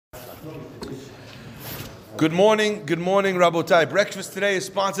Good morning, Rabotai. Breakfast today is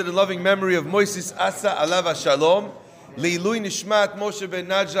sponsored in loving memory of Moises Asa Alav Shalom. Leilui Nishmat Moshe Ben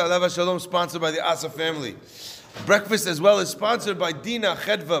Najla Alav Shalom, sponsored by the Asa family. Breakfast as well is sponsored by Dina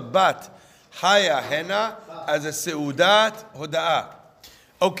Chedva Bat Haya Hena as a Seudat Hoda'ah.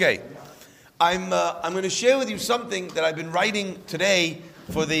 Okay, I'm going to share with you something that I've been writing today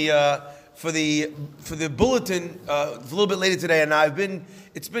for the bulletin a little bit later today, and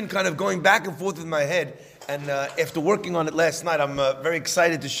it's been kind of going back and forth in my head. And after working on it last night, I'm very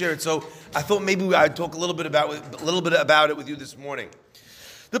excited to share it. So I thought maybe I'd talk a little bit about it with you this morning.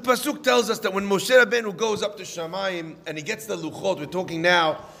 The pasuk tells us that when Moshe Rabbeinu goes up to Shamayim and he gets the luchot, we're talking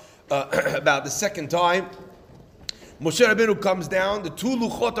now about the second time. Moshe Rabbeinu comes down. The two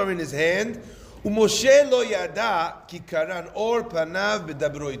luchot are in his hand. Moshe lo yada ki karan or panav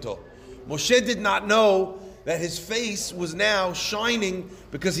b'dabro ito. Moshe did not know that his face was now shining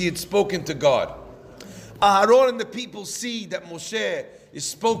because he had spoken to God. Aharon and the people see that Moshe is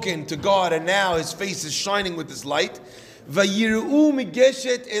spoken to God and now his face is shining with this light. Vayireu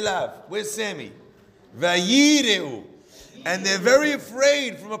migeshet elav. Where's Sammy? Vayireu. And they're very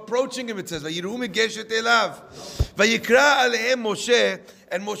afraid from approaching him. It says, Vayireu migeshet elav. Vayikra alehem Moshe.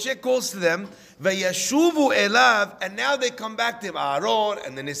 And Moshe calls to them, Vayashuvu elav. And now they come back to him, Aharon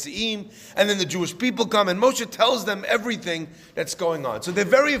and the Nesi'im. And then the Jewish people come. And Moshe tells them everything that's going on. So they're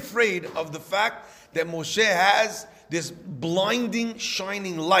very afraid of the fact that Moshe has this blinding,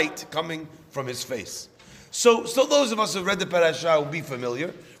 shining light coming from his face. So those of us who have read the parasha will be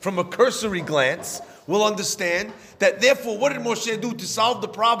familiar. From a cursory glance, we'll understand that therefore, what did Moshe do to solve the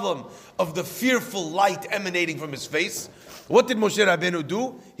problem of the fearful light emanating from his face? What did Moshe Rabbeinu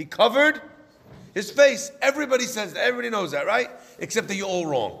do? He covered his face. Everybody says that. Everybody knows that, right? Except that you're all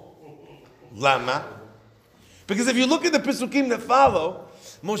wrong. Lama. Because if you look at the Pesukim that follow,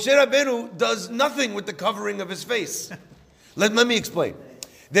 Moshe Rabbeinu does nothing with the covering of his face. Let me explain.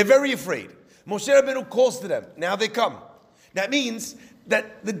 They're very afraid. Moshe Rabbeinu calls to them. Now they come. That means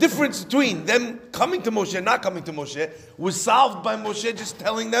that the difference between them coming to Moshe and not coming to Moshe was solved by Moshe just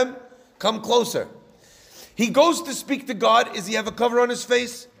telling them, come closer. He goes to speak to God. Does he have a cover on his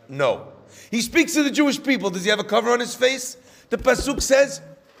face? No. He speaks to the Jewish people. Does he have a cover on his face? The pasuk says,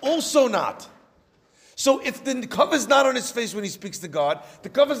 also not. So if the cover's not on his face when he speaks to God, the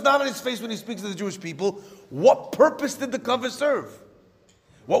cover's not on his face when he speaks to the Jewish people, what purpose did the cover serve?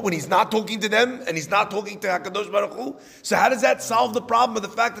 What, when he's not talking to them and he's not talking to HaKadosh Baruch Hu? So how does that solve the problem of the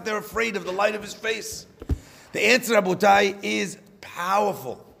fact that they're afraid of the light of his face? The answer, Rabotai, is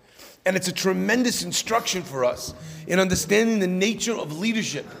powerful. And it's a tremendous instruction for us in understanding the nature of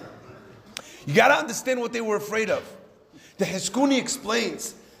leadership. You got to understand what they were afraid of. The Heskuni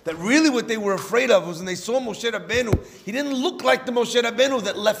explains that really what they were afraid of was when they saw Moshe Rabbeinu, he didn't look like the Moshe Rabbeinu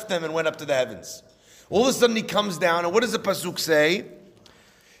that left them and went up to the heavens. All of a sudden he comes down, and what does the pasuk say?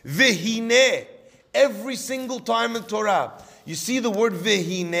 Vehine. Every single time in Torah, you see the word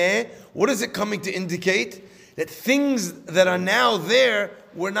vehine. What is it coming to indicate? That things that are now there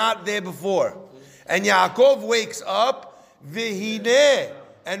were not there before. And Yaakov wakes up, vehine,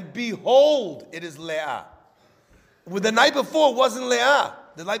 and behold, it is Leah. Well, the night before wasn't Leah.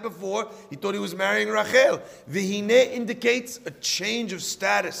 The night before, he thought he was marrying Rachel. Vihine indicates a change of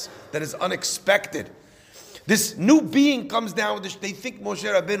status that is unexpected. This new being comes down with this. They think Moshe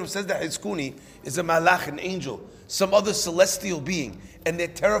Rabbeinu, says that Hizkuni, is a malach, an angel, some other celestial being, and they're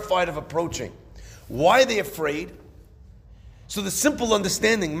terrified of approaching. Why are they afraid? So the simple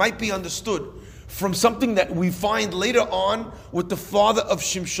understanding might be understood from something that we find later on with the father of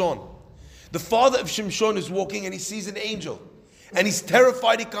Shimshon. The father of Shimshon is walking and he sees an angel. And he's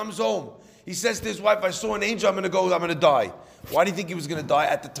terrified. He comes home. He says to his wife, I saw an angel, I'm going to die. Why do you think he was going to die?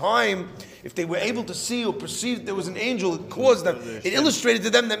 At the time, if they were able to see or perceive that there was an angel, it caused them, it illustrated to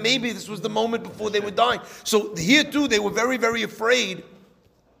them that maybe this was the moment before they were dying. So here too, they were very, very afraid.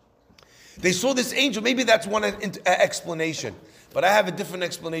 They saw this angel. Maybe that's one explanation. But I have a different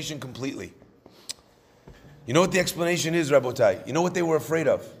explanation completely. You know what the explanation is, Rabotai? You know what they were afraid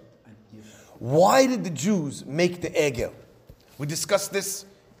of? Why did the Jews make the egel? We discussed this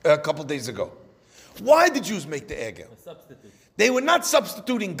a couple days ago. Why did the Jews make the egel? They were not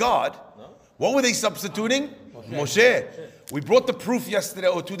substituting God. No? What were they substituting? Moshe. We brought the proof yesterday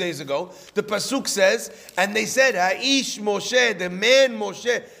or 2 days ago. The pasuk says, and they said, Ha'ish Moshe, the man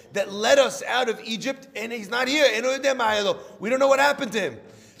Moshe that led us out of Egypt, and he's not here. We don't know what happened to him.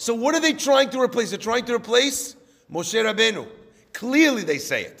 So what are they trying to replace? They're trying to replace Moshe Rabbeinu. Clearly they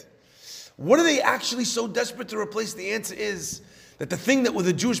say it. What are they actually so desperate to replace? The answer is that the thing that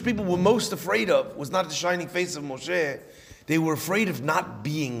the Jewish people were most afraid of was not the shining face of Moshe. They were afraid of not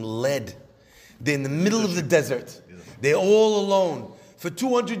being led. They're in the middle of the desert. They're all alone. For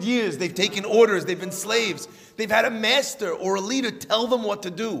 200 years, they've taken orders. They've been slaves. They've had a master or a leader tell them what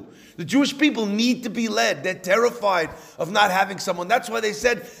to do. The Jewish people need to be led. They're terrified of not having someone. That's why they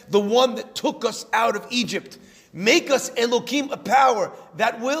said, the one that took us out of Egypt, make us Elohim, a power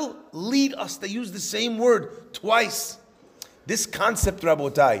that will lead us. They use the same word twice. This concept,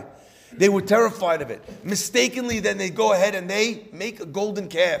 Rabotai, they were terrified of it. Mistakenly, then they go ahead and they make a golden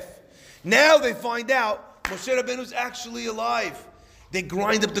calf. Now they find out Moshe Rabbeinu is actually alive. They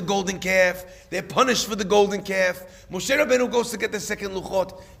grind up the golden calf. They're punished for the golden calf. Moshe Rabbeinu goes to get the second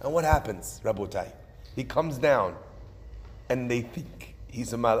luchot. And what happens, Rabotai? He comes down and they think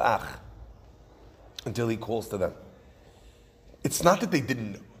he's a malach until he calls to them. It's not that they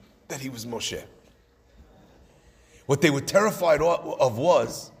didn't know that he was Moshe. What they were terrified of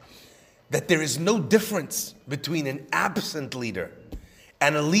was that there is no difference between an absent leader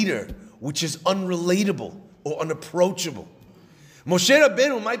and a leader which is unrelatable or unapproachable. Moshe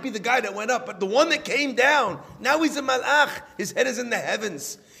Rabbeinu might be the guy that went up, but the one that came down, now he's a malach. His head is in the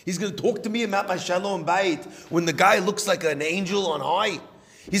heavens. He's going to talk to me about my shalom bayit when the guy looks like an angel on high.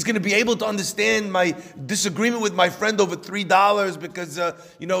 He's going to be able to understand my disagreement with my friend over $3 because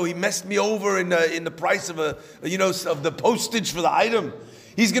he messed me over in the price of of the postage for the item.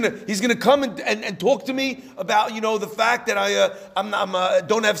 He's gonna come and talk to me about the fact that I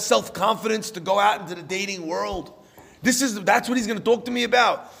don't have self-confidence to go out into the dating world. That's what he's going to talk to me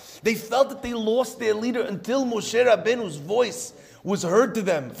about. They felt that they lost their leader until Moshe Rabbeinu's voice was heard to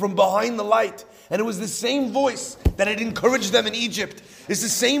them from behind the light. And it was the same voice that had encouraged them in Egypt. It's the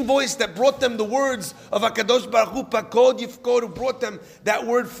same voice that brought them the words of HaKadosh Baruch Hu, Pakod Yifkod, who brought them that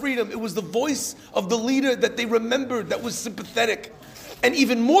word freedom. It was the voice of the leader that they remembered, that was sympathetic. And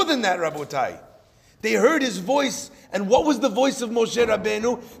even more than that, Rabotai, they heard his voice. And what was the voice of Moshe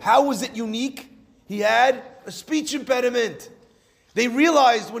Rabbeinu? How was it unique? He had a speech impediment. They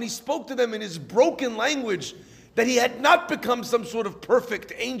realized when he spoke to them in his broken language that he had not become some sort of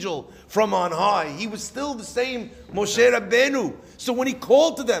perfect angel from on high. He was still the same Moshe Rabbeinu. So when he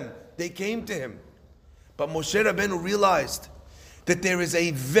called to them, they came to him. But Moshe Rabbeinu realized that there is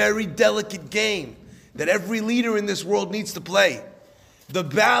a very delicate game that every leader in this world needs to play. The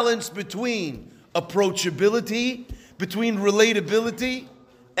balance between approachability, between relatability,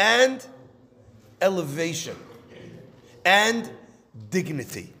 and elevation, and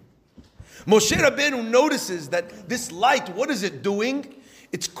dignity. Moshe Rabbeinu notices that this light, what is it doing?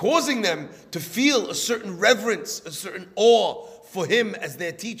 It's causing them to feel a certain reverence, a certain awe for him as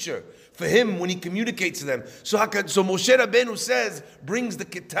their teacher, for him when he communicates to them. So Moshe Rabbeinu says, brings the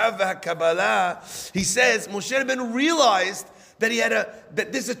Kitab HaKabbalah, he says, Moshe Rabbeinu realized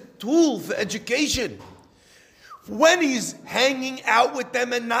that there's a tool for education. When he's hanging out with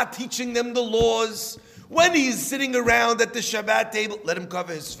them and not teaching them the laws, when he's sitting around at the Shabbat table, let him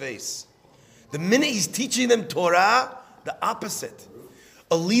cover his face. The minute he's teaching them Torah, the opposite.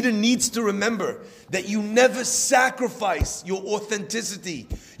 A leader needs to remember that you never sacrifice your authenticity.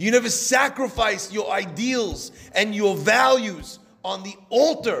 You never sacrifice your ideals and your values on the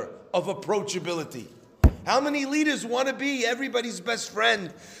altar of approachability. How many leaders want to be everybody's best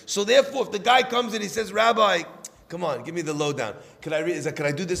friend? So therefore, if the guy comes and he says, Rabbi, come on, give me the lowdown. Can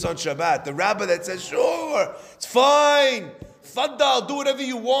I do this on Shabbat? The rabbi that says, sure, it's fine. Faddal, do whatever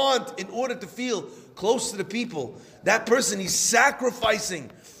you want in order to feel close to the people. That person, he's sacrificing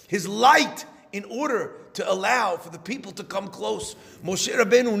his light in order to allow for the people to come close. Moshe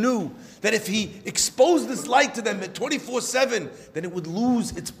Rabbeinu knew that if he exposed this light to them at 24/7, then it would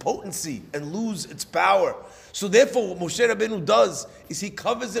lose its potency and lose its power. So therefore, what Moshe Rabbeinu does is he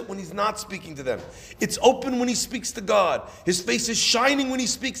covers it when he's not speaking to them. It's open when he speaks to God. His face is shining when he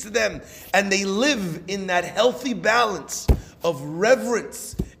speaks to them. And they live in that healthy balance of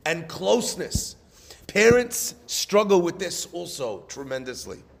reverence and closeness. Parents struggle with this also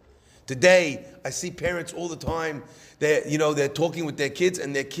tremendously. Today, I see parents all the time. They're talking with their kids,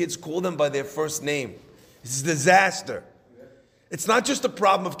 and their kids call them by their first name. This is a disaster. It's not just a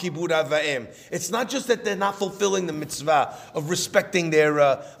problem of kibud avayim. It's not just that they're not fulfilling the mitzvah of respecting their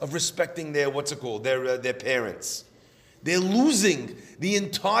their parents. They're losing the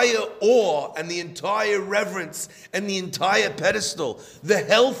entire awe and the entire reverence and the entire pedestal, the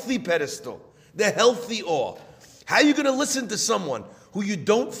healthy pedestal, the healthy awe. How are you going to listen to someone who you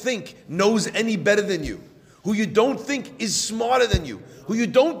don't think knows any better than you, who you don't think is smarter than you, who you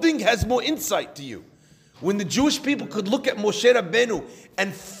don't think has more insight to you? When the Jewish people could look at Moshe Rabbeinu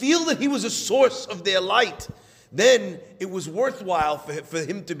and feel that he was a source of their light, then it was worthwhile for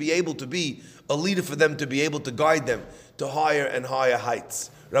him to be able to be a leader, for them to be able to guide them to higher and higher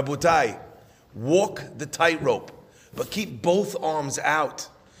heights. Rabotai, walk the tightrope, but keep both arms out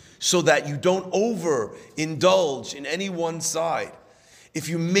so that you don't overindulge in any one side. If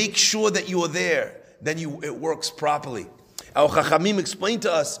you make sure that you are there, then it works properly. Our Chachamim explained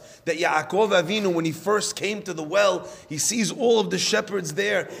to us that Yaakov Avinu, when he first came to the well, he sees all of the shepherds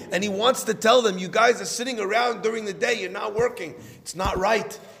there, and he wants to tell them, you guys are sitting around during the day, you're not working. It's not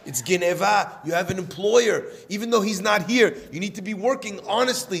right. It's Geneva. You have an employer. Even though he's not here, you need to be working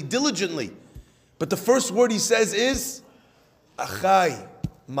honestly, diligently. But the first word he says is, Achai,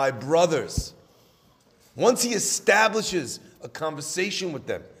 my brothers. Once he establishes a conversation with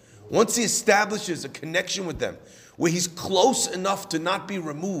them, once he establishes a connection with them, where he's close enough to not be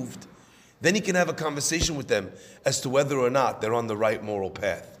removed, then he can have a conversation with them as to whether or not they're on the right moral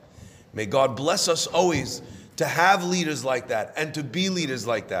path. May God bless us always to have leaders like that, and to be leaders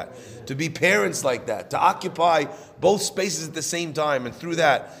like that, to be parents like that, to occupy both spaces at the same time, and through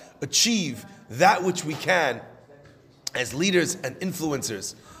that, achieve that which we can as leaders and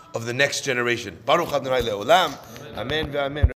influencers of the next generation. Baruch Adonai Le'olam. Amen ve'amen.